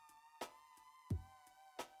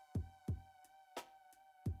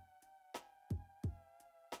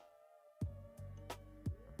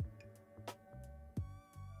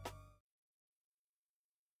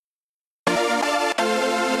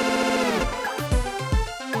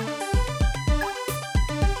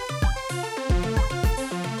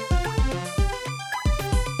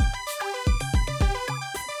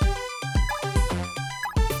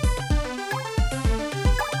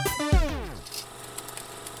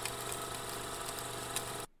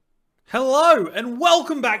Hello and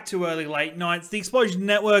welcome back to Early Late Nights, the Explosion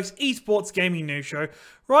Network's esports gaming news show,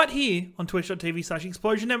 right here on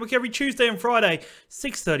twitch.tv/Explosion Network every Tuesday and Friday,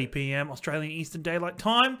 6:30 p.m. Australian Eastern Daylight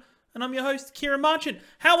Time. And I'm your host, Kieran Marchant.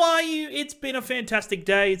 How are you? It's been a fantastic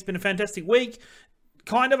day. It's been a fantastic week.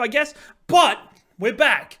 Kind of, I guess. But we're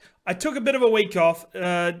back. I took a bit of a week off.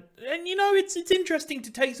 And you know, it's interesting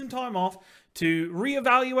to take some time off to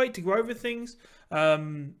reevaluate, to go over things.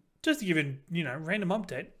 Just to give you, random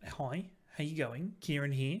update. Hi, how you going?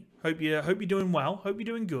 Kieran here. Hope you're doing well. Hope you're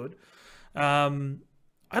doing good. I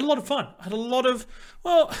had a lot of fun. I had a lot of,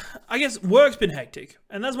 I guess work's been hectic,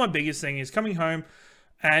 and that's my biggest thing is coming home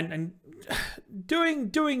and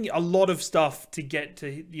doing a lot of stuff to get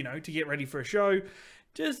ready for a show.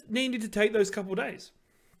 Just needed to take those couple of days.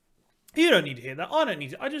 You don't need to hear that. I don't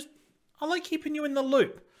need to. I like keeping you in the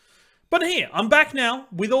loop. But here, I'm back now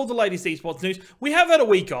with all the latest esports news. We have had a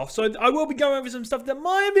week off, so I will be going over some stuff that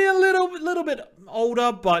might be a little bit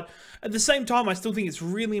older, but at the same time, I still think it's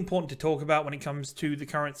really important to talk about when it comes to the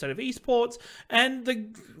current state of esports and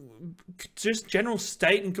the just general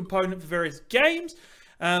state and component for various games.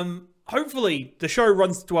 Hopefully, the show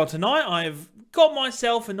runs well tonight. I've got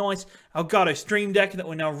myself a nice Elgato Stream Deck that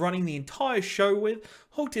we're now running the entire show with.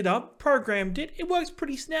 Hooked it up, programmed it. It works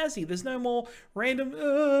pretty snazzy. There's no more random,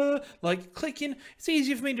 clicking. It's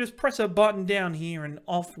easier for me to just press a button down here and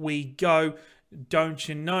off we go. Don't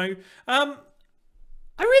you know? I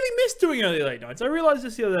really miss doing early late nights. I realized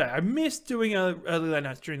this the other day. I miss doing early late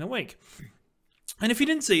nights during the week. And if you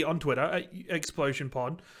didn't see on Twitter, at Explosion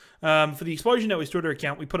Pod, for the Explosion Network's Twitter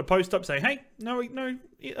account, we put a post up saying, hey, no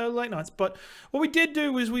late nights. But what we did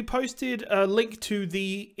do was we posted a link to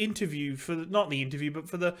the interview, not the interview, but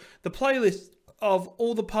for the playlist of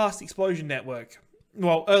all the past Explosion Network,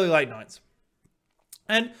 early late nights.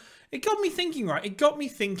 And it got me thinking, right? It got me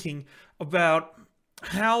thinking about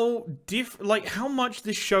how much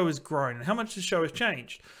this show has grown and how much the show has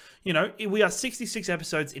changed. You know, we are 66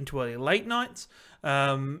 episodes into early late nights.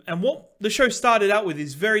 And what the show started out with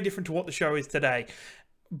is very different to what the show is today.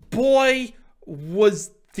 Boy,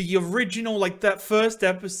 was the original, that first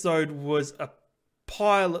episode was a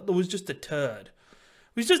pilot that was just a turd.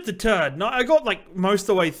 It was just a turd. No, I got most of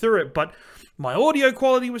the way through it, but my audio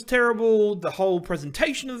quality was terrible. The whole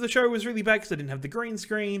presentation of the show was really bad because I didn't have the green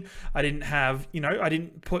screen. I didn't have, I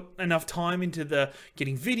didn't put enough time into the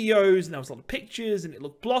getting videos, and there was a lot of pictures, and it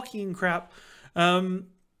looked blocky and crap. And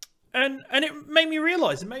it made me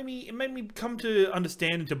realize, it made me come to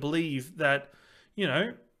understand and to believe that,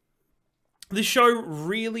 the show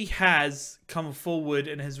really has come forward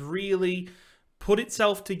and has really put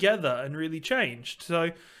itself together and really changed. So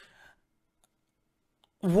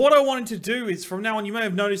what I wanted to do is, from now on, you may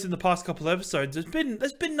have noticed in the past couple of episodes, there's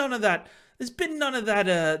been none of that. There's been none of that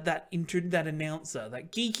that announcer,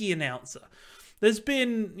 that geeky announcer. There's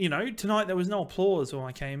been, tonight there was no applause when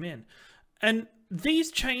I came in. And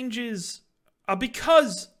these changes are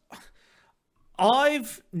because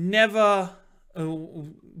I've never...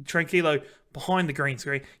 Tranquilo, behind the green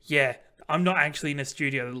screen. Yeah, I'm not actually in a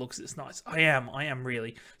studio that looks this nice. I am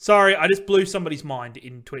really. Sorry, I just blew somebody's mind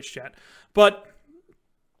in Twitch chat. But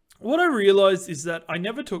what I realized is that I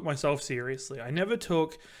never took myself seriously. I never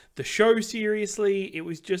took the show seriously. It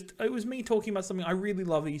was me talking about something. I really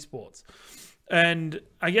love esports. And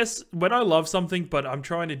I guess when I love something, but I'm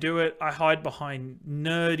trying to do it, I hide behind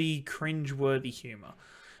nerdy, cringe-worthy humor.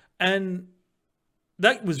 And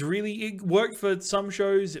that was it worked for some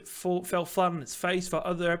shows. It fell flat on its face for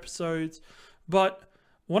other episodes. But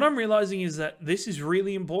what I'm realizing is that this is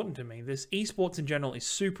really important to me. This esports in general is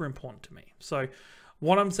super important to me. So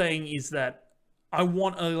what I'm saying is that I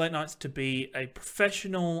want Early Late Nights to be a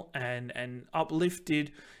professional and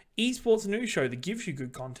uplifted esports news show that gives you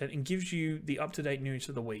good content and gives you the up-to-date news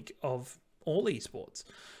of the week of all esports.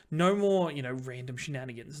 No more, random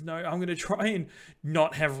shenanigans. No, I'm going to try and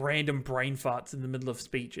not have random brain farts in the middle of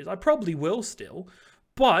speeches. I probably will still,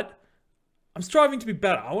 but I'm striving to be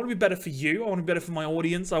better. I want to be better for you. I want to be better for my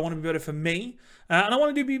audience. I want to be better for me. And I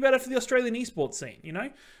want to be better for the Australian esports scene,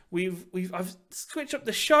 I've switched up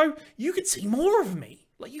the show. You can see more of me.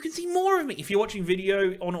 You can see more of me. If you're watching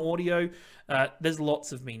video on audio, there's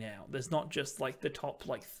lots of me now. There's not just the top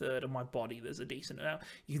third of my body. There's a decent amount.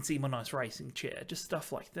 You can see my nice racing chair. Just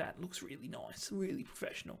stuff like that. It looks really nice, really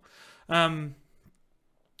professional.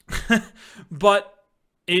 But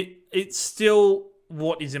it's still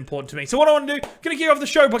what is important to me. So what I want to do, going to kick off the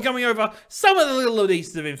show by going over some of the little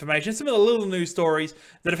pieces of information, some of the little news stories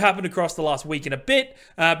that have happened across the last week and a bit.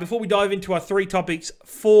 Before we dive into our 3 topics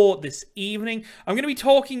for this evening, I'm going to be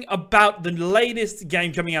talking about the latest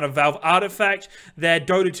game coming out of Valve Artifact, their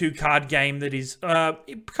Dota 2 card game that is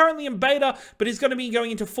currently in beta, but is going to be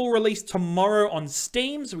going into full release tomorrow on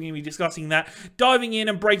Steam. So we're going to be discussing that, diving in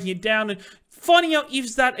and breaking it down, and finding out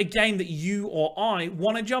if that a game that you or I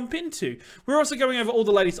want to jump into. We're also going over all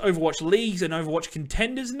the latest Overwatch Leagues and Overwatch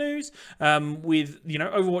Contenders news.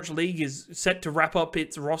 Overwatch League is set to wrap up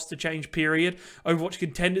its roster change period. Overwatch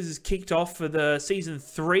Contenders is kicked off for the Season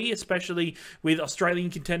 3, especially with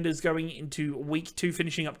Australian contenders going into Week 2,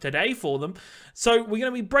 finishing up today for them. So we're going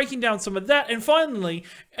to be breaking down some of that. And finally,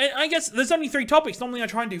 I guess there's only 3 topics. Normally I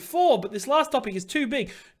try and do 4, but this last topic is too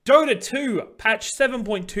big. Dota 2 patch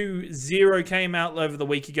 7.20 came out over the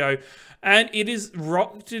week ago, and it has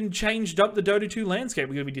rocked and changed up the Dota 2 landscape.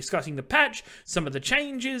 We're going to be discussing the patch, some of the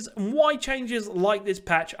changes, and why changes like this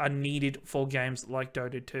patch are needed for games like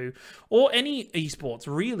Dota 2, or any esports,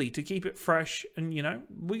 really, to keep it fresh, and,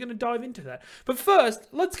 we're going to dive into that. But first,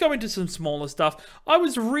 let's go into some smaller stuff. I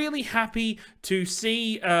was really happy to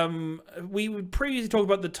see, we would previously talk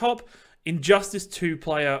about the top Injustice 2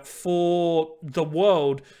 player for the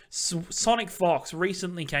world. Sonic Fox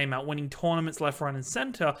recently came out winning tournaments left, right, and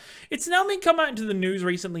center. It's now been come out into the news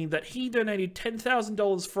recently that he donated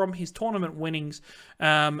 $10,000 from his tournament winnings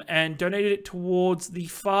and donated it towards the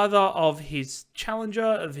father of his challenger,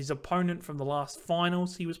 of his opponent from the last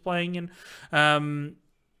finals he was playing in.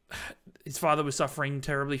 His father was suffering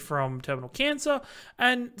terribly from terminal cancer,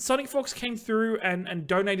 and Sonic Fox came through and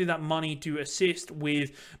donated that money to assist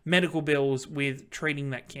with medical bills with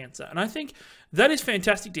treating that cancer. And I think that is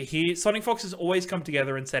fantastic to hear. Sonic Fox has always come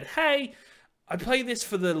together and said, hey, I play this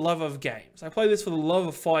for the love of games. I play this for the love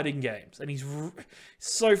of fighting games. And he's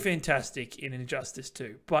so fantastic in Injustice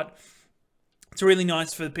 2. But it's really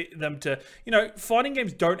nice for them to, fighting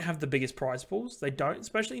games don't have the biggest prize pools. They don't,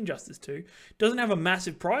 especially Injustice 2. Doesn't have a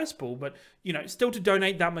massive prize pool, but, still to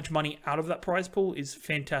donate that much money out of that prize pool is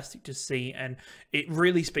fantastic to see. And it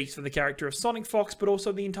really speaks for the character of Sonic Fox, but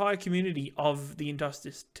also the entire community of the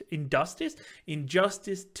Injustice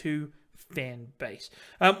 2 fan base.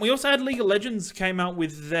 We also had League of Legends came out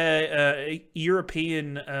with their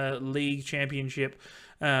European League Championship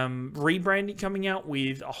rebranding coming out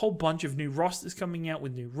with a whole bunch of new rosters coming out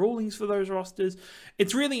with new rulings for those rosters.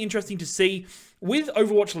 It's really interesting to see, with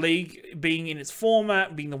Overwatch League being in its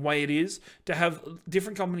format, being the way it is, to have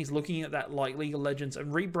different companies looking at that like League of Legends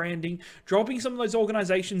and rebranding, dropping some of those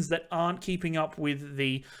organizations that aren't keeping up with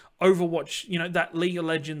the Overwatch, that League of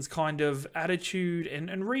Legends kind of attitude, and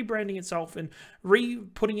rebranding itself and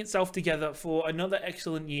putting itself together for another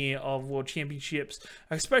excellent year of World Championships,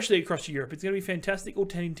 especially across Europe. It's going to be fantastic. All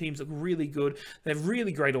 10 teams look really good. They have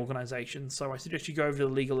really great organizations, so I suggest you go over to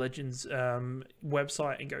the League of Legends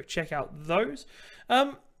website and go check out those.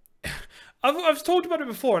 I've talked about it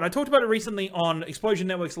before, and I talked about it recently on Explosion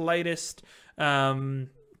Network's latest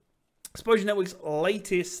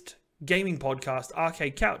gaming podcast,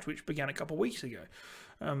 Arcade Couch, which began a couple weeks ago.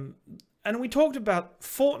 And we talked about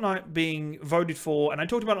Fortnite being voted for, and I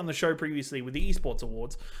talked about it on the show previously with the Esports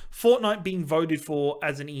Awards, Fortnite being voted for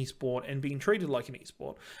as an esport and being treated like an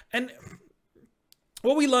esport. And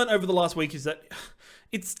what we learned over the last week is that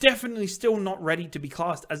it's definitely still not ready to be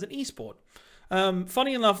classed as an esport.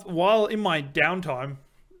 Funny enough, while in my downtime,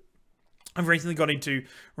 I've recently got into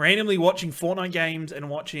randomly watching Fortnite games and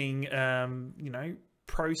watching,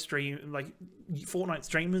 pro stream, like Fortnite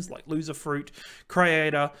streamers like Loserfruit,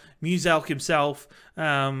 Creator, Muselk himself,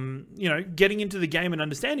 getting into the game and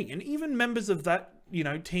understanding. And even members of that,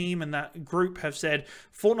 team and that group have said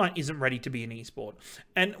Fortnite isn't ready to be an esport.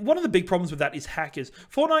 And one of the big problems with that is hackers.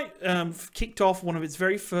 Fortnite kicked off one of its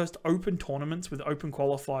very first open tournaments with open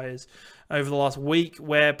qualifiers over the last week,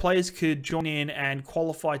 where players could join in and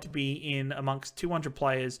qualify to be in amongst 200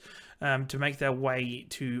 players to make their way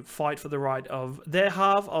to fight for the right of their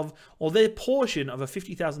half of, or their portion of, a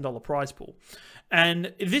 $50,000 prize pool.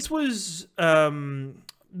 And this was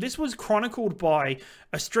chronicled by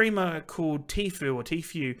a streamer called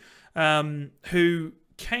Tfue, who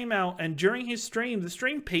came out, and during his stream, the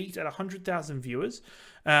stream peaked at 100,000 viewers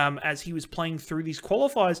as he was playing through these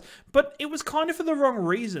qualifiers, but it was kind of for the wrong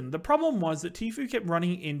reason. The problem was that Tfue kept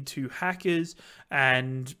running into hackers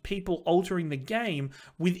and people altering the game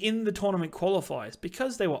within the tournament qualifiers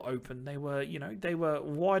because they were open. They were, they were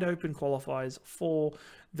wide open qualifiers for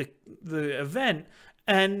the event.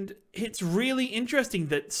 And it's really interesting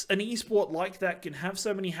that an esport like that can have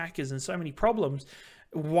so many hackers and so many problems.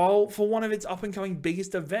 while for one of its up-and-coming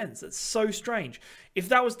biggest events. That's so strange. If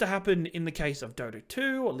that was to happen in the case of Dota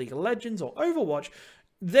 2 or League of Legends or Overwatch,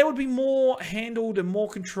 there would be more handled and more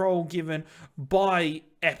control given by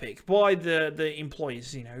Epic, by the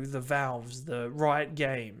employees, you know, the Valves, the Riot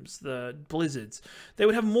Games, the Blizzards. They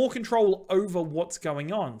would have more control over what's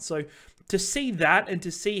going on. So to see that and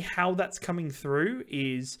to see how that's coming through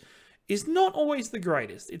is not always the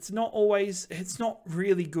greatest. It's not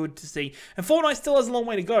really good to see. And Fortnite still has a long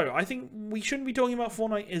way to go. I think we shouldn't be talking about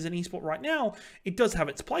Fortnite as an esport right now. It does have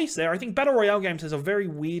its place there. I think Battle Royale games has a very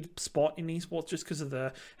weird spot in esports just because of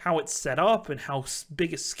how it's set up and how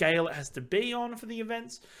big a scale it has to be on for the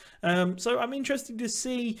events. So I'm interested to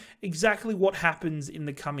see exactly what happens in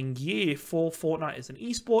the coming year for Fortnite as an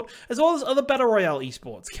esport, as well as other Battle Royale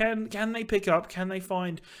esports. Can they pick up? Can they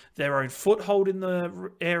find their own foothold in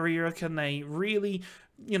the area? Can they really,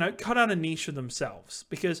 you know, cut out a niche for themselves?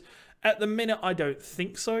 Because at the minute, I don't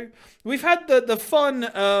think so. We've had the fun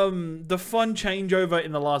changeover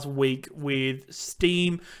in the last week with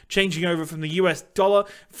Steam changing over from the US dollar.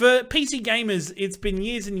 For PC gamers, it's been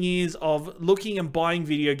years and years of looking and buying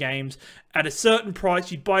video games at a certain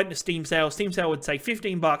price. You'd buy it in a Steam sale. Steam sale would say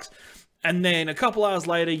 $15. And then a couple hours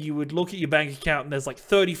later, you would look at your bank account and there's like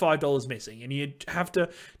 $35 missing. And you'd have to,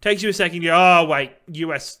 takes you a second, you go, oh wait,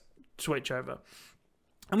 US switch over.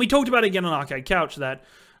 And we talked about it again on Arcade Couch that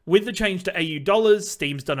with the change to AU dollars,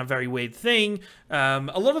 Steam's done a very weird thing. A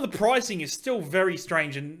lot of the pricing is still very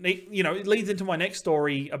strange, and it leads into my next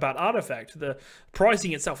story about Artifact. The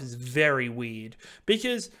pricing itself is very weird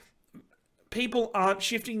because people aren't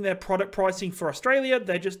shifting their product pricing for Australia.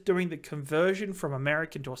 They're just doing the conversion from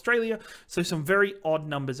American to Australia. So some very odd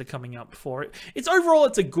numbers are coming up for it. It's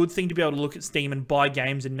a good thing to be able to look at Steam and buy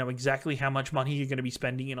games and know exactly how much money you're going to be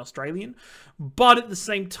spending in Australian. But at the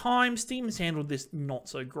same time, Steam has handled this not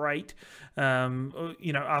so great.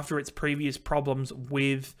 After its previous problems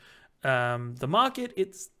with the market,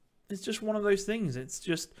 it's just one of those things. It's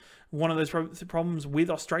just one of those problems with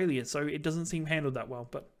Australia. So it doesn't seem handled that well.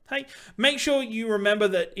 But hey, make sure you remember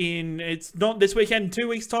that it's not this weekend, 2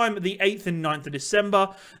 weeks' time, the 8th and 9th of December,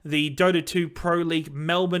 the Dota 2 Pro League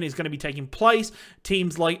Melbourne is going to be taking place.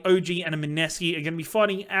 Teams like OG and Mineski are going to be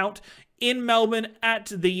fighting out in Melbourne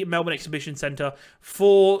at the Melbourne Exhibition Centre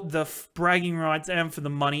for the bragging rights and for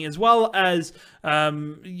the money, as well as,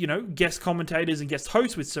 guest commentators and guest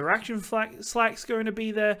hosts with Sir Action Slack's going to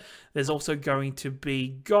be there. There's also going to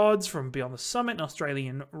be Gods from Beyond the Summit, an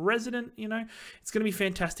Australian resident, It's going to be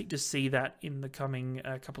fantastic to see that in the coming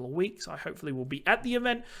couple of weeks. I hopefully will be at the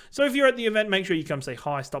event. So if you're at the event, make sure you come say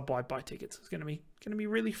hi, stop by, buy tickets. It's going to be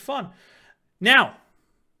really fun. Now,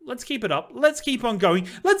 let's keep it up. Let's keep on going.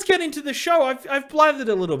 Let's get into the show. I've blathered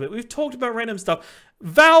a little bit. We've talked about random stuff.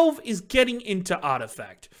 Valve is getting into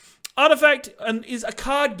Artifact. Artifact is a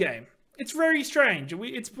card game. It's very strange.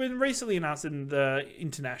 It's been recently announced in the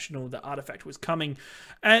International that Artifact was coming.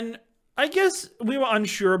 And I guess we were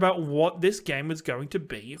unsure about what this game was going to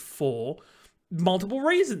be for multiple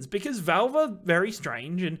reasons, because Valve are very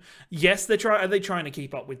strange. And yes, are they trying to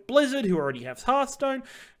keep up with Blizzard, who already have Hearthstone?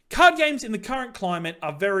 Card games in the current climate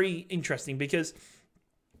are very interesting because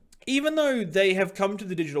even though they have come to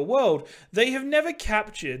the digital world, they have never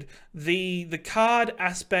captured the card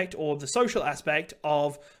aspect or the social aspect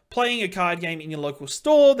of playing a card game in your local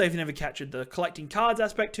store. They've never captured the collecting cards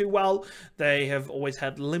aspect too well. They have always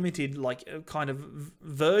had limited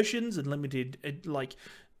versions and limited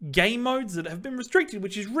game modes that have been restricted,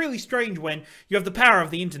 which is really strange when you have the power of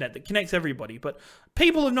the internet that connects everybody. But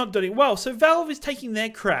people have not done it well. So Valve is taking their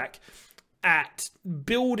crack at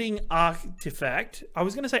building Artifact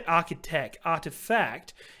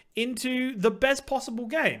into the best possible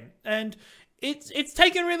game. And it's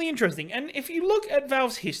taken really interesting. And if you look at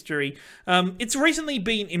Valve's history, it's recently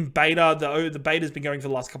been in beta. The beta's been going for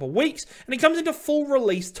the last couple of weeks, and it comes into full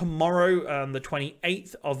release tomorrow, the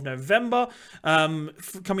 28th of November,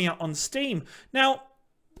 coming out on Steam. Now,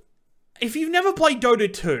 if you've never played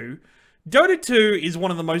Dota 2, Dota 2 is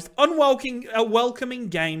one of the most welcoming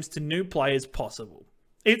games to new players possible.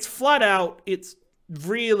 It's flat out, it's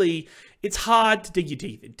hard to dig your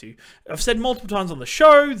teeth into. I've said multiple times on the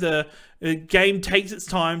show, the game takes its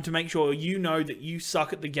time to make sure you know that you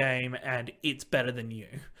suck at the game and it's better than you.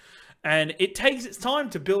 And it takes its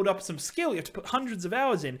time to build up some skill. You have to put hundreds of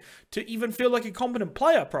hours in to even feel like a competent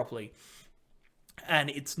player properly.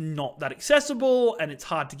 And it's not that accessible, and it's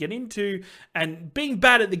hard to get into, and being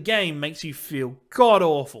bad at the game makes you feel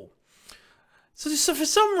god-awful. So for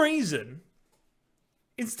some reason,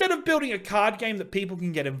 instead of building a card game that people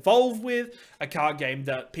can get involved with, a card game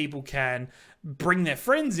that people can bring their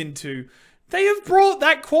friends into, They have brought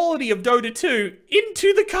that quality of Dota 2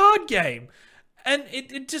 into the card game. And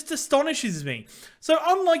it just astonishes me. So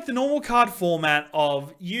unlike the normal card format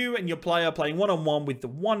of you and your player playing one-on-one with the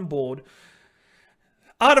one board,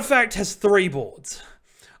 Artifact has 3 boards.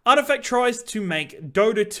 Artifact tries to make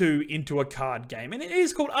Dota 2 into a card game, and it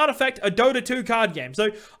is called Artifact, a Dota 2 card game. So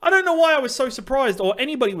I don't know why I was so surprised, or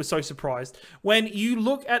anybody was so surprised, when you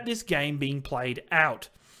look at this game being played out.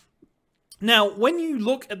 Now, when you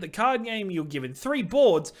look at the card game, you're given 3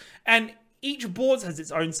 boards, and each board has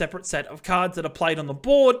its own separate set of cards that are played on the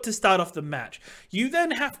board to start off the match. You then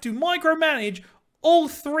have to micromanage all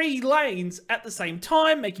 3 lanes at the same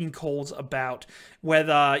time, making calls about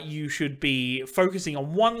whether you should be focusing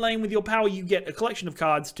on one lane with your power. You get a collection of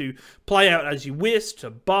cards to play out as you wish,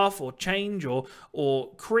 to buff or change or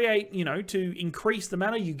create, to increase the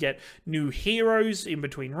mana. You get new heroes in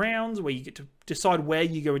between rounds where you get to decide where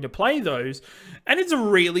you're going to play those. And it's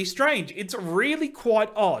really strange. It's really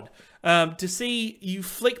quite odd. To see you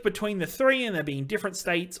flick between the 3 and there being different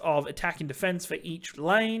states of attack and defense for each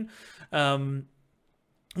lane.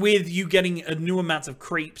 With you getting a new amounts of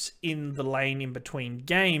creeps in the lane in between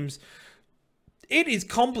games. It is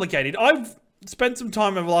complicated. I've spent some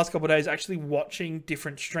time over the last couple of days actually watching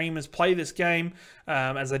different streamers play this game,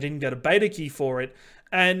 as I didn't get a beta key for it.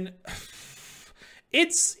 And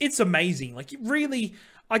it's amazing. Like, it really...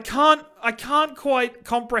 I can't quite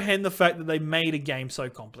comprehend the fact that they made a game so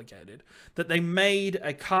complicated. That they made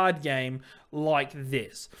a card game like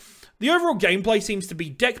this. The overall gameplay seems to be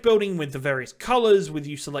deck building with the various colors, with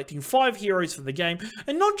you selecting 5 heroes for the game.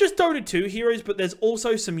 And not just Dota 2 heroes, but there's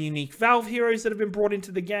also some unique Valve heroes that have been brought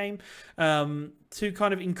into the game to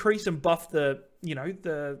kind of increase and buff the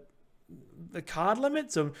card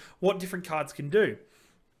limits of what different cards can do.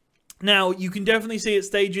 Now, you can definitely see at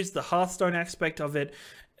stages the Hearthstone aspect of it,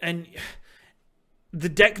 and the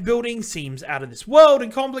deck building seems out of this world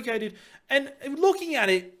and complicated, and looking at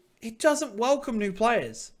it, it doesn't welcome new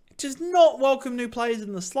players. It does not welcome new players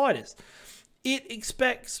in the slightest. It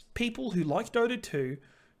expects people who like Dota 2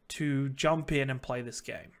 to jump in and play this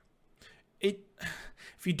game.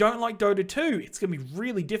 If you don't like Dota 2, it's going to be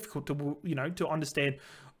really difficult to, to understand,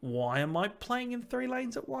 why am I playing in 3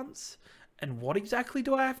 lanes at once? And what exactly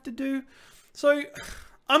do I have to do? So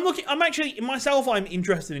I'm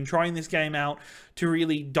interested in trying this game out to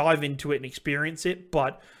really dive into it and experience it.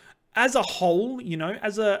 But as a whole,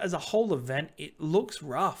 as a whole event, it looks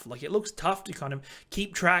rough. Like, it looks tough to kind of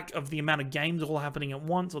keep track of the amount of games all happening at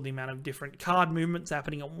once, or the amount of different card movements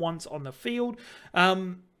happening at once on the field.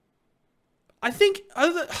 I think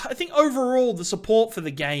overall the support for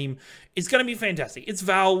the game is going to be fantastic. It's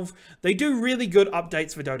Valve. They do really good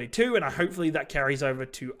updates for Dota 2, and hopefully that carries over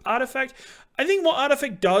to Artifact. I think what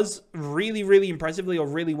Artifact does really, really impressively or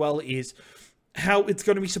really well is how it's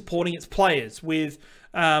going to be supporting its players with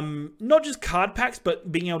not just card packs,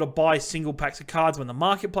 but being able to buy single packs of cards when the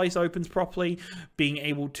marketplace opens properly, being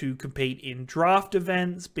able to compete in draft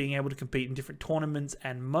events, being able to compete in different tournaments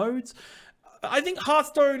and modes. I think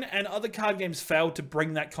Hearthstone and other card games failed to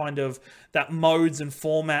bring that kind of modes and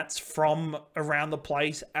formats from around the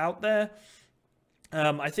place out there.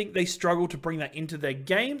 I think they struggle to bring that into their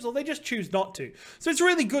games, or they just choose not to. So it's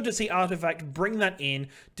really good to see Artifact bring that in,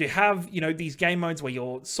 to have, these game modes where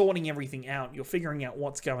you're sorting everything out, you're figuring out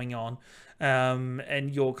what's going on,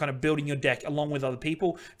 and you're kind of building your deck along with other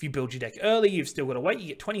people. If you build your deck early, you've still got to wait. You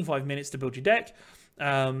get 25 minutes to build your deck.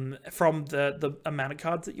 From the amount of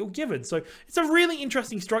cards that you're given. So it's a really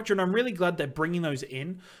interesting structure, and I'm really glad they're bringing those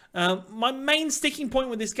in. My main sticking point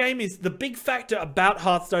with this game is the big factor about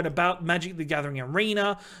Hearthstone, about Magic the Gathering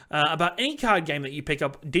Arena, about any card game that you pick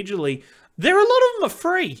up digitally. A lot of them are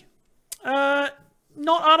free.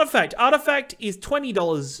 Not Artifact. Artifact is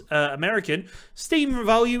 $20 American. Steam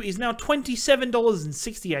value is now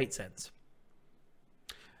 $27.68.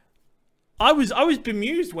 I was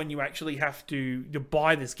bemused when you actually have to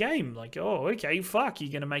buy this game. Like, oh, okay, fuck, you're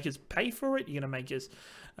going to make us pay for it? You're going to make us,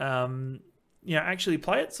 actually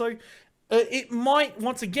play it? So it might,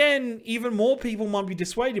 once again, even more people might be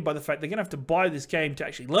dissuaded by the fact they're going to have to buy this game to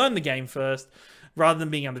actually learn the game first, rather than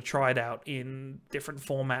being able to try it out in different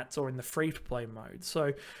formats or in the free-to-play mode.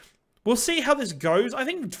 So we'll see how this goes. I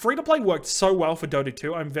think free-to-play worked so well for Dota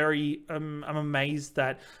 2. I'm amazed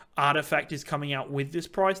that Artifact is coming out with this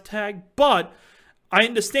price tag, but I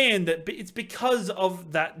understand that it's because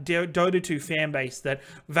of that Dota 2 fan base that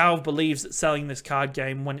Valve believes that selling this card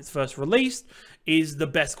game when it's first released is the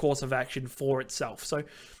best course of action for itself. So,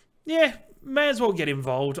 yeah, may as well get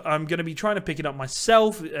involved. I'm going to be trying to pick it up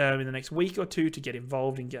myself in the next week or two to get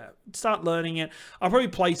involved and start learning it. I'll probably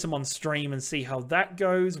play some on stream and see how that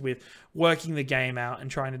goes with working the game out and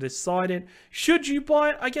trying to decide it. Should you buy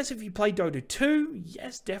it? I guess if you play Dota 2,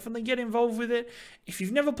 yes, definitely get involved with it. If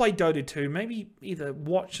you've never played Dota 2, maybe either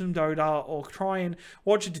watch some Dota or try and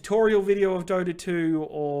watch a tutorial video of Dota 2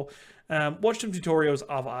 or watch some tutorials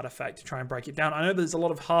of Artifact to try and break it down. I know there's a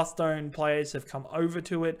lot of Hearthstone players have come over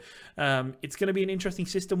to it. It's going to be an interesting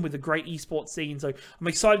system with a great esports scene, so I'm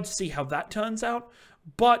excited to see how that turns out.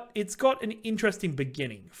 But it's got an interesting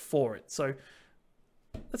beginning for it. So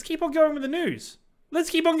let's keep on going with the news. Let's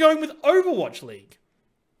keep on going with Overwatch League.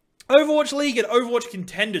 Overwatch League and Overwatch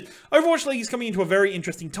Contenders. Overwatch League is coming into a very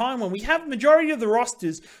interesting time when we have majority of the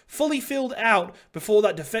rosters fully filled out before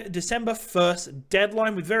that December 1st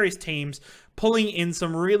deadline, with various teams pulling in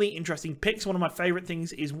some really interesting picks. One of my favorite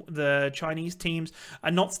things is the Chinese teams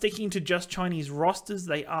are not sticking to just Chinese rosters.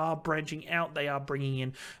 They are branching out. They are bringing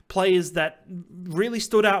in players that really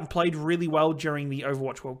stood out and played really well during the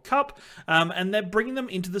Overwatch World Cup, and they're bringing them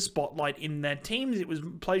into the spotlight in their teams. It was a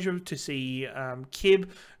pleasure to see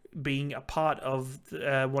Kib being a part of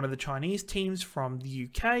one of the Chinese teams from the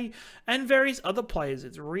UK and various other players.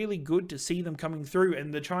 It's really good to see them coming through,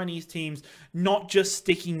 and the Chinese teams not just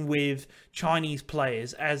sticking with Chinese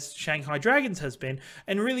players as Shanghai Dragons has been,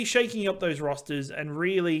 and really shaking up those rosters and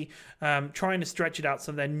really trying to stretch it out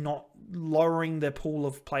so they're not lowering their pool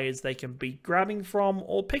of players they can be grabbing from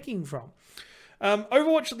or picking from.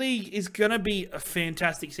 Overwatch League is going to be a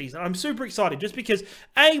fantastic season. I'm super excited just because,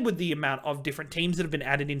 A, with the amount of different teams that have been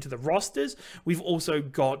added into the rosters, we've also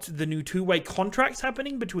got the new two-way contracts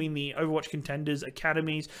happening between the Overwatch Contenders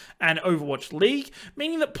Academies and Overwatch League,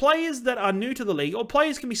 meaning that players that are new to the league or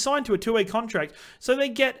players can be signed to a two-way contract so they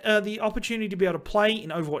get the opportunity to be able to play in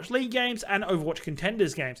Overwatch League games and Overwatch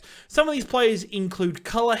Contenders games. Some of these players include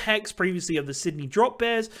Color Hex, previously of the Sydney Drop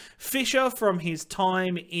Bears, Fisher from his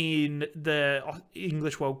time in the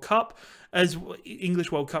English World Cup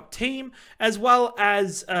team, as well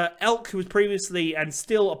as Elk, who was previously and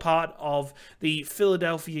still a part of the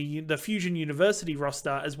Fusion University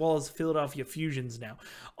roster, as well as Philadelphia Fusions now.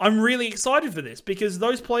 I'm really excited for this because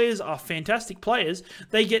those players are fantastic players.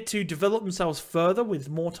 They get to develop themselves further with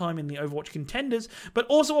more time in the Overwatch Contenders, but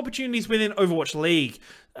also opportunities within Overwatch League.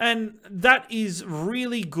 And that is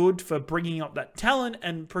really good for bringing up that talent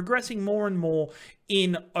and progressing more and more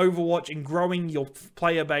in Overwatch and growing your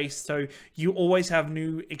player base, so you always have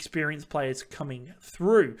new experienced players coming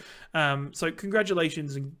through. So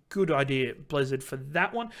congratulations and good idea, Blizzard, for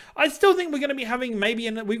that one. I still think we're going to be having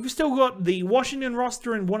we've still got the Washington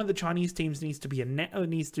roster, and one of the Chinese teams needs to be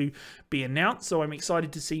announced. So I'm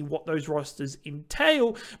excited to see what those rosters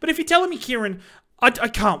entail. But if you're telling me, Kieran, I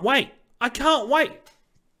can't wait. I can't wait.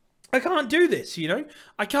 I can't do this, you know.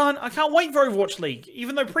 I can't wait for Overwatch League,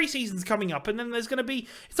 even though preseason's coming up, and then there's going to be.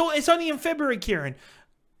 It's only in February, Kieran.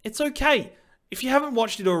 It's okay. If you haven't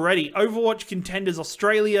watched it already, Overwatch Contenders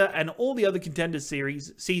Australia and all the other Contenders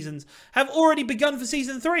seasons have already begun for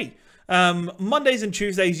Season 3. Mondays and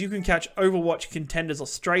Tuesdays, you can catch Overwatch Contenders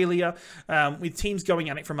Australia with teams going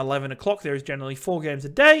at it from 11 o'clock. There is generally 4 games a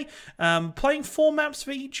day, playing 4 maps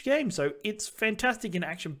for each game. So it's fantastic and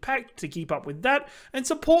action-packed to keep up with that and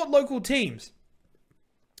support local teams.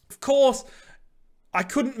 Of course, I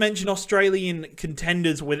couldn't mention Australian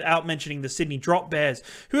contenders without mentioning the Sydney Drop Bears,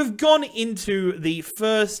 who have gone into the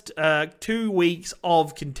first 2 weeks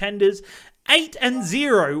of Contenders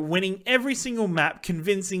 8-0, winning every single map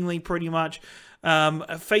convincingly, pretty much.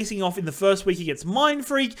 Facing off in the first week against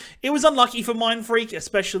Mindfreak. It was unlucky for Mindfreak,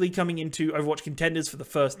 especially coming into Overwatch Contenders for the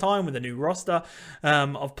first time with a new roster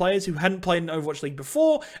of players who hadn't played in Overwatch League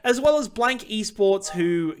before, as well as Blank Esports,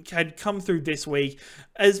 who had come through this week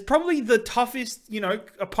as probably the toughest,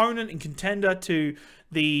 opponent and contender to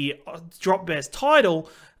the Drop Bears title,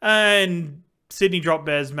 and Sydney Drop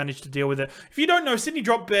Bears managed to deal with it. If you don't know, Sydney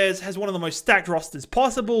Drop Bears has one of the most stacked rosters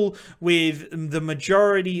possible, with the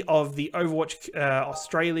majority of the Overwatch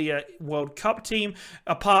Australia World Cup team,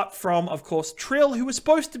 apart from, of course, Trill, who was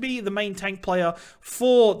supposed to be the main tank player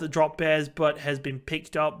for the Drop Bears, but has been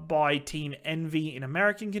picked up by Team Envy in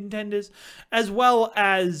American Contenders, as well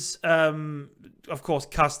as, of course,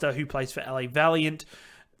 Custer, who plays for LA Valiant.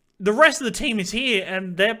 The rest of the team is here,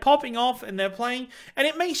 and they're popping off, and they're playing, and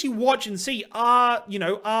it makes you watch and see, are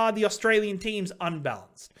the Australian teams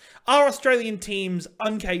unbalanced? Are Australian teams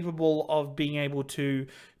incapable of being able to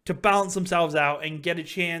balance themselves out and get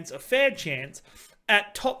a fair chance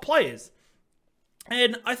at top players?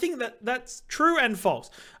 And I think that's true and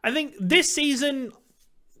false. I think this season,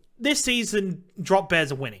 Drop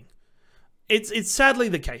Bears are winning. it's sadly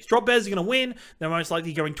the case. Drop Bears are going to win. They're most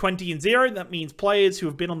likely going 20-0. That means players who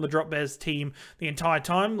have been on the Drop Bears team the entire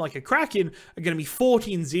time, like a Kraken, are going to be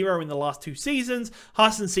 40-0 in the last 2 seasons.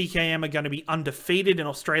 Haas and CKM are going to be undefeated in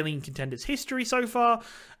Australian contenders history so far.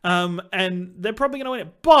 And they're probably going to win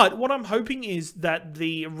it. But what I'm hoping is that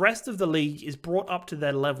the rest of the league is brought up to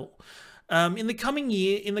their level. In the coming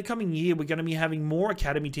year, we're going to be having more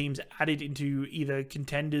academy teams added into either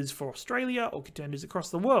contenders for Australia or contenders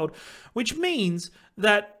across the world, which means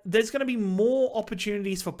that there's going to be more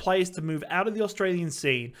opportunities for players to move out of the Australian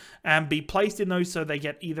scene and be placed in those, so they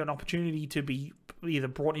get either an opportunity to be either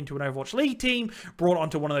brought into an Overwatch League team, brought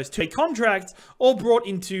onto one of those 2 contracts, or brought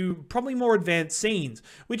into probably more advanced scenes,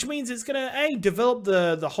 which means it's going to, develop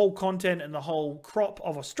the whole content and the whole crop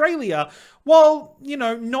of Australia, while,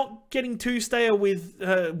 not getting too stale with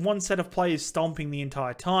one set of players stomping the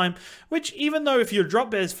entire time, which, even though if you're a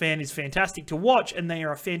Drop Bears fan, is fantastic to watch, and they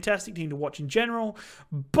are a fantastic team to watch in general,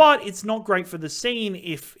 but it's not great for the scene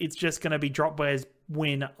if it's just going to be Drop Bears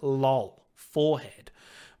win lol, forehead.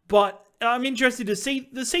 But I'm interested to see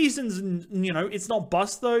the seasons, and it's not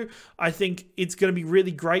bust though. I think it's going to be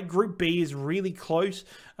really great. Group B is really close.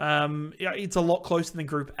 It's a lot closer than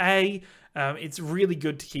Group A. It's really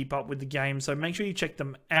good to keep up with the game, so make sure you check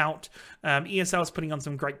them out. ESL is putting on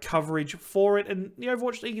some great coverage for it, and the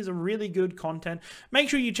Overwatch League is a really good content. Make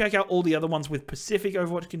sure you check out all the other ones with Pacific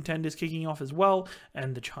Overwatch contenders kicking off as well,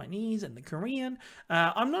 and the Chinese and the Korean.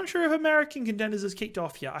 I'm not sure if American contenders has kicked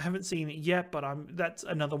off yet. I haven't seen it yet, but that's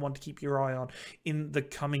another one to keep your eye on in the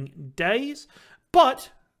coming days.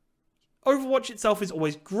 But Overwatch itself is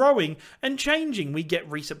always growing and changing. We get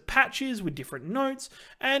recent patches with different notes,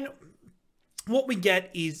 and what we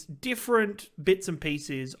get is different bits and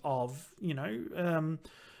pieces of,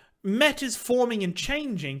 metas forming and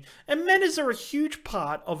changing. And metas are a huge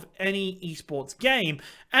part of any esports game.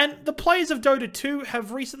 And the players of Dota 2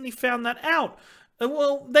 have recently found that out.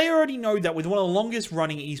 Well, they already know that with one of the longest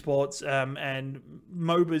running esports and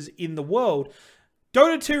MOBAs in the world.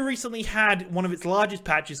 Dota 2 recently had one of its largest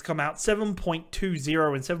patches come out,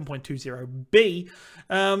 7.20 and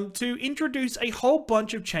 7.20b, to introduce a whole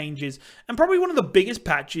bunch of changes, and probably one of the biggest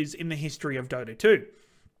patches in the history of Dota 2.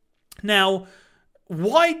 Now,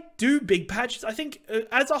 why do big patches? I think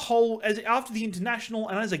as a whole, as after the international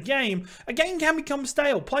and as a game can become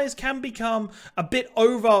stale. Players can become a bit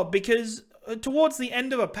over, because towards the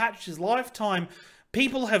end of a patch's lifetime,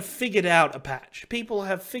 people have figured out a patch. People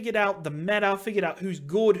have figured out the meta, figured out who's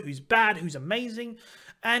good, who's bad, who's amazing.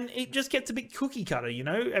 And it just gets a bit cookie cutter,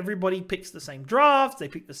 Everybody picks the same drafts, they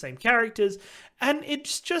pick the same characters, and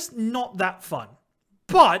it's just not that fun.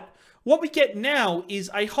 But what we get now is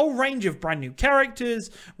a whole range of brand new characters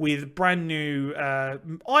with brand new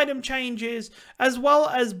item changes, as well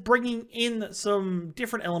as bringing in some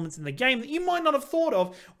different elements in the game that you might not have thought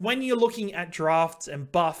of when you're looking at drafts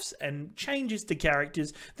and buffs and changes to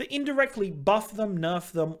characters that indirectly buff them,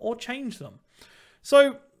 nerf them, or change them.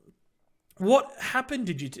 So what happened,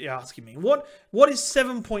 did you asking me? What is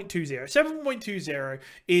 7.20? 7.20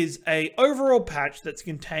 is a overall patch that's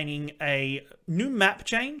containing a new map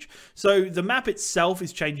change. So the map itself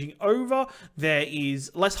is changing over. There is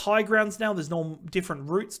less high grounds now. There's no different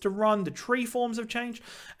routes to run. The tree forms have changed.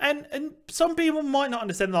 And some people might not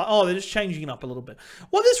understand that, they're just changing it up a little bit.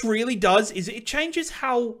 What this really does is it changes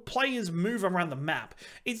how players move around the map.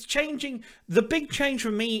 It's changing. The big change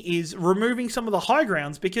for me is removing some of the high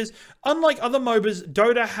grounds, because unlike other MOBAs,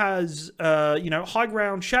 Dota has, high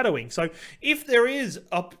ground shadowing. So if there is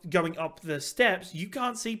going up the steps, you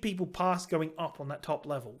can't see people past going up on that top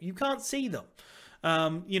level. You can't see them.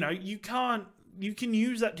 You can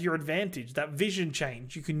use that to your advantage. That vision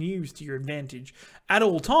change you can use to your advantage at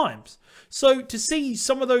all times. So to see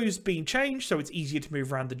some of those being changed, so it's easier to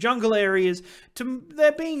move around the jungle areas, to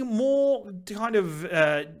there being more kind of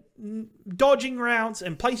dodging routes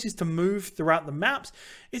and places to move throughout the maps,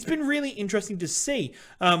 it's been really interesting to see.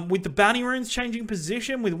 With the bounty runes changing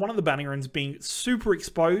position, with one of the bounty runes being super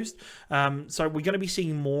exposed. So we're going to be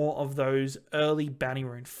seeing more of those early bounty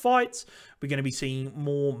rune fights. We're going to be seeing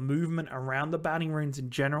more movement around the bounty runes in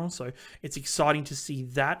general. So it's exciting to see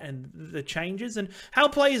that and the changes. And how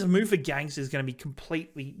players move for ganks is going to be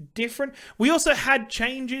completely different. We also had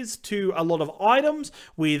changes to a lot of items,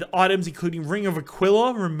 with items including Ring of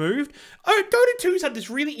Aquila removed. Dota 2's had this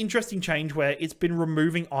really interesting change where it's been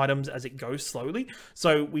removing items as it goes slowly.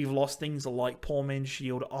 So we've lost things like Poor Man's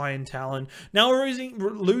Shield, Iron Talon. Now we're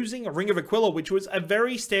losing a Ring of Aquila, which was a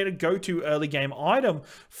very standard go-to early game item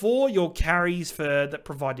for your carries that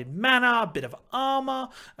provided mana, a bit of armor,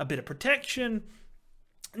 a bit of protection.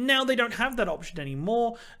 Now they don't have that option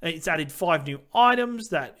anymore. It's added 5 new items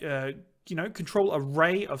that control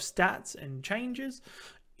array of stats and changes.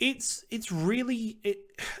 It's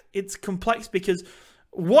complex because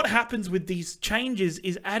what happens with these changes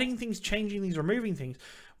is adding things, changing things, removing things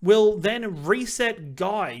will then reset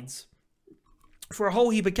guides for a whole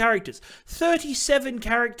heap of characters. 37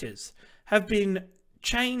 characters have been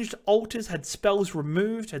changed, alters, had spells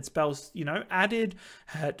removed, had spells, added,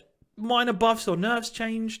 had minor buffs or nerfs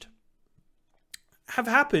changed, have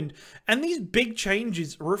happened. And these big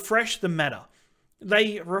changes refresh the meta.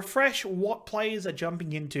 They refresh what players are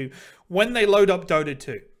jumping into when they load up Dota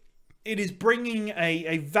 2. It is bringing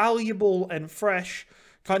a valuable and fresh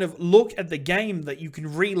kind of look at the game that you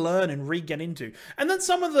can relearn and re-get into. And then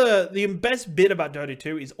some of the best bit about Dota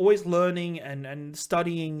 2 is always learning and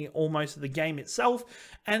studying almost the game itself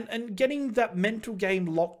and getting that mental game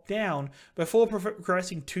locked down before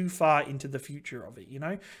progressing too far into the future of it,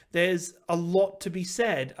 There's a lot to be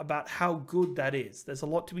said about how good that is. There's a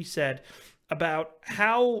lot to be said about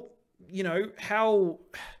how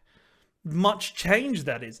much change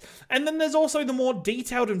that is. And then there's also the more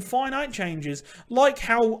detailed and finite changes, like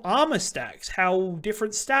how armor stacks, how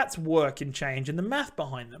different stats work and change, and the math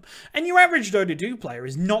behind them. And your average Dota 2 player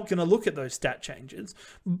is not going to look at those stat changes,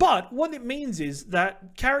 but what it means is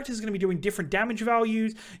that characters are going to be doing different damage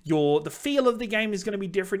values, the feel of the game is going to be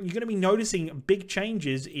different, you're going to be noticing big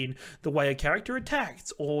changes in the way a character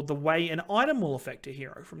attacks, or the way an item will affect a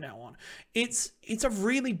hero from now on. It's a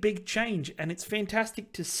really big change, and it's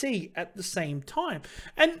fantastic to see at the same time.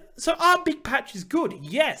 And so are big patches good?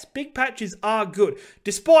 Yes, big patches are good,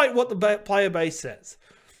 despite what the player base says.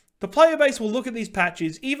 The player base will look at these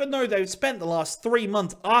patches, even though they've spent the last 3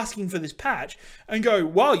 months asking for this patch, and go,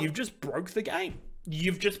 wow, you've just broke the game.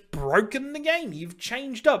 You've just broken the game. You've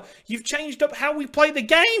changed up. You've changed up how we play the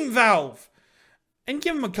game, Valve. And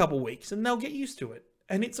give them a couple weeks, and they'll get used to it.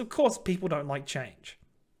 And it's, of course, people don't like change.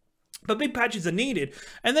 But big patches are needed,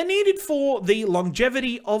 and they're needed for the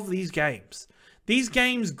longevity of these games. These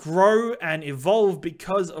games grow and evolve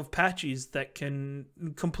because of patches that can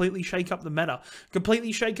completely shake up the meta,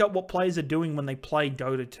 completely shake up what players are doing when they play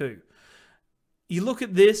Dota 2. You look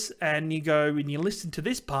at this and you go, and you listen to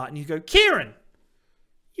this part and you go, Kieran,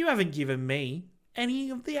 you haven't given me any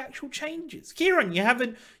of the actual changes. Kieran, you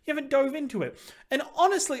haven't dove into it. And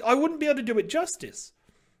honestly, I wouldn't be able to do it justice.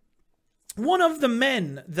 One of the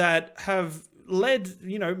men that have led,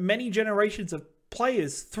 many generations of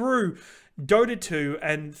players through Dota 2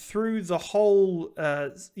 and through the whole,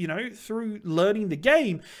 through learning the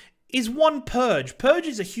game is one Purge. Purge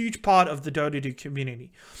is a huge part of the Dota 2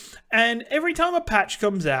 community. And every time a patch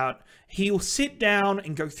comes out, he'll sit down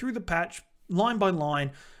and go through the patch line by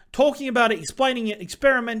line, talking about it, explaining it,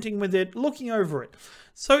 experimenting with it, looking over it.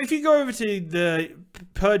 So if you go over to the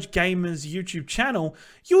Purge Gamers YouTube channel,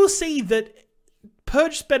 you will see that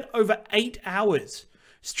Purge spent over 8 hours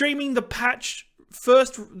streaming the patch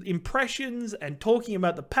first impressions and talking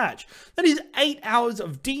about the patch. That is 8 hours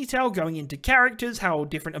of detail going into characters, how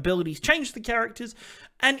different abilities change the characters,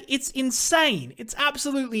 and it's insane. It's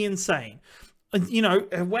absolutely insane.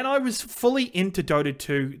 When I was fully into Dota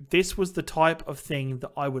 2, this was the type of thing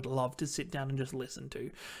that I would love to sit down and just listen to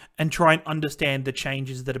and try and understand the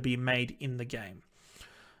changes that are being made in the game.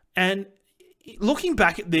 And looking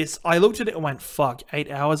back at this, I looked at it and went, fuck, 8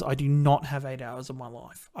 hours? I do not have 8 hours of my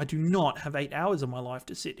life. I do not have 8 hours of my life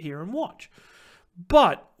to sit here and watch.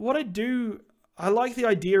 But what I like the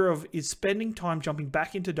idea of is spending time jumping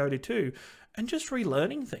back into Dota 2 and just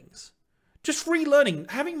relearning things. Just relearning,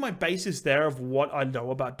 having my basis there of what I know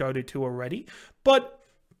about Dota 2 already, but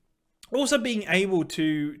also being able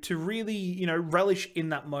to really, relish in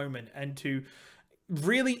that moment and to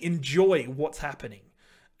really enjoy what's happening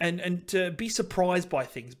and to be surprised by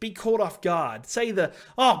things, be caught off guard, say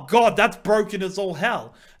oh God, that's broken as all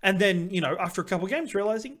hell. And then, after a couple of games,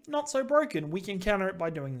 realizing not so broken, we can counter it by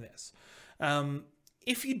doing this.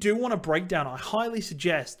 If you do want a breakdown, I highly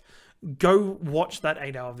suggest go watch that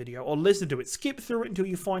 8-hour video or listen to it. Skip through it until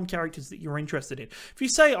you find characters that you're interested in. If you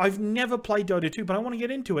say, I've never played Dota 2, but I want to get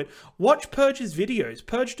into it, watch Purge's videos.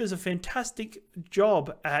 Purge does a fantastic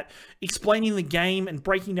job at explaining the game and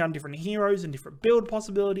breaking down different heroes and different build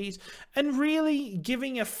possibilities and really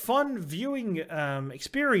giving a fun viewing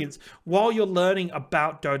experience while you're learning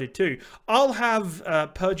about Dota 2. I'll have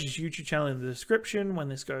Purge's YouTube channel in the description when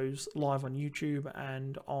this goes live on YouTube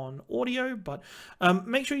and on audio, but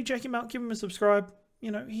make sure you check him out, give him a subscribe.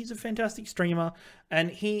 He's a fantastic streamer and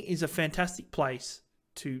he is a fantastic place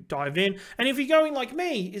to dive in. And if you're going like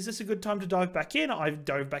me, is this a good time to dive back in? I've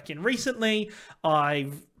dove back in recently.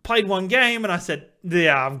 I've played one game and I said,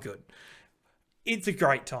 yeah, I'm good. It's a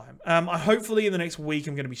great time. Hopefully in the next week,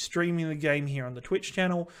 I'm going to be streaming the game here on the Twitch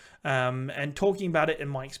channel and talking about it and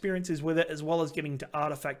my experiences with it, as well as getting to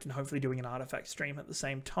Artifact and hopefully doing an Artifact stream at the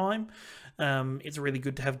same time. It's really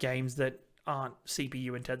good to have games that aren't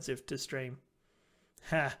CPU intensive to stream.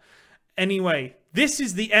 Anyway, this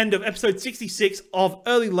is the end of episode 66 of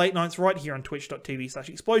Early Late Nights right here on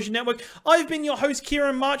twitch.tv/Explosion Network. I've been your host,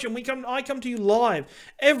 Kieran March, and I come to you live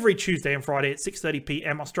every Tuesday and Friday at 6:30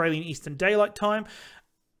 p.m. Australian Eastern Daylight Time.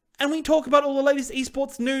 And we talk about all the latest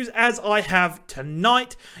esports news as I have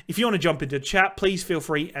tonight. If you want to jump into chat, please feel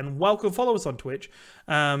free and welcome. Follow us on Twitch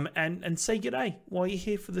and say g'day while you're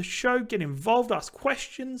here for the show. Get involved, ask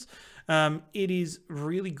questions. It is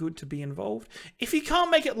really good to be involved. If you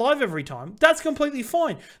can't make it live every time, that's completely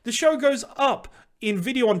fine. The show goes up in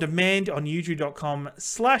video on demand on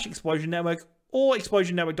youtube.com/Explosion Network or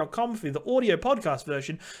explosionnetwork.com for the audio podcast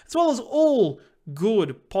version, as well as all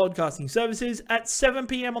good podcasting services at 7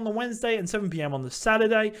 p.m. on the Wednesday and 7 p.m. on the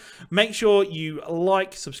Saturday. Make sure you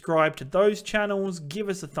subscribe to those channels, give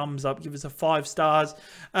us a thumbs up, give us a 5 stars,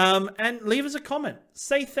 and leave us a comment.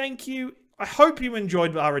 Say thank you. I hope you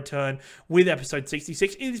enjoyed our return with episode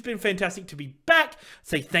 66. It has been fantastic to be back.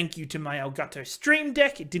 Say thank you to my Elgato Stream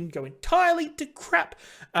Deck. It didn't go entirely to crap.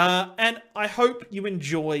 And I hope you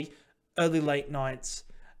enjoy Early Late Nights.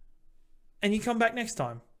 And you come back next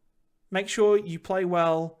time. Make sure you play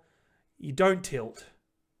well, you don't tilt,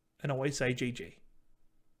 and always say GG.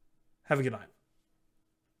 Have a good night.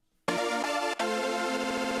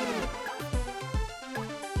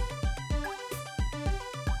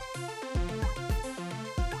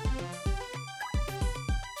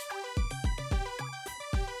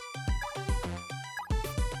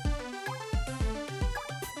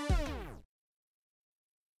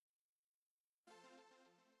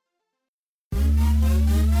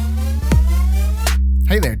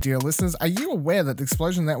 Hey there, dear listeners. Are you aware that the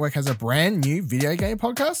Explosion Network has a brand new video game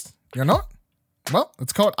podcast? You're not? Well,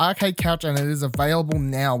 it's called Arcade Couch and it is available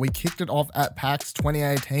now. We kicked it off at PAX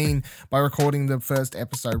 2018 by recording the first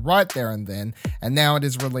episode right there and then, and now it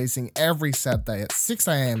is releasing every Saturday at 6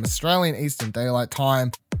 a.m. Australian Eastern Daylight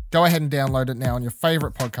Time. Go ahead and download it now on your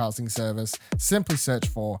favorite podcasting service. Simply search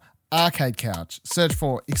for Arcade Couch. Search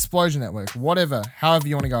for Explosion Network, whatever, however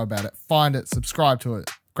you want to go about it. Find it, subscribe to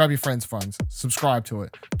it. Grab your friends' phones, subscribe to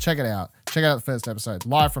it, check it out. Check out the first episode,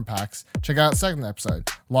 live from PAX. Check out the second episode,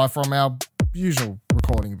 live from our usual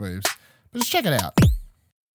recording booths. But just check it out.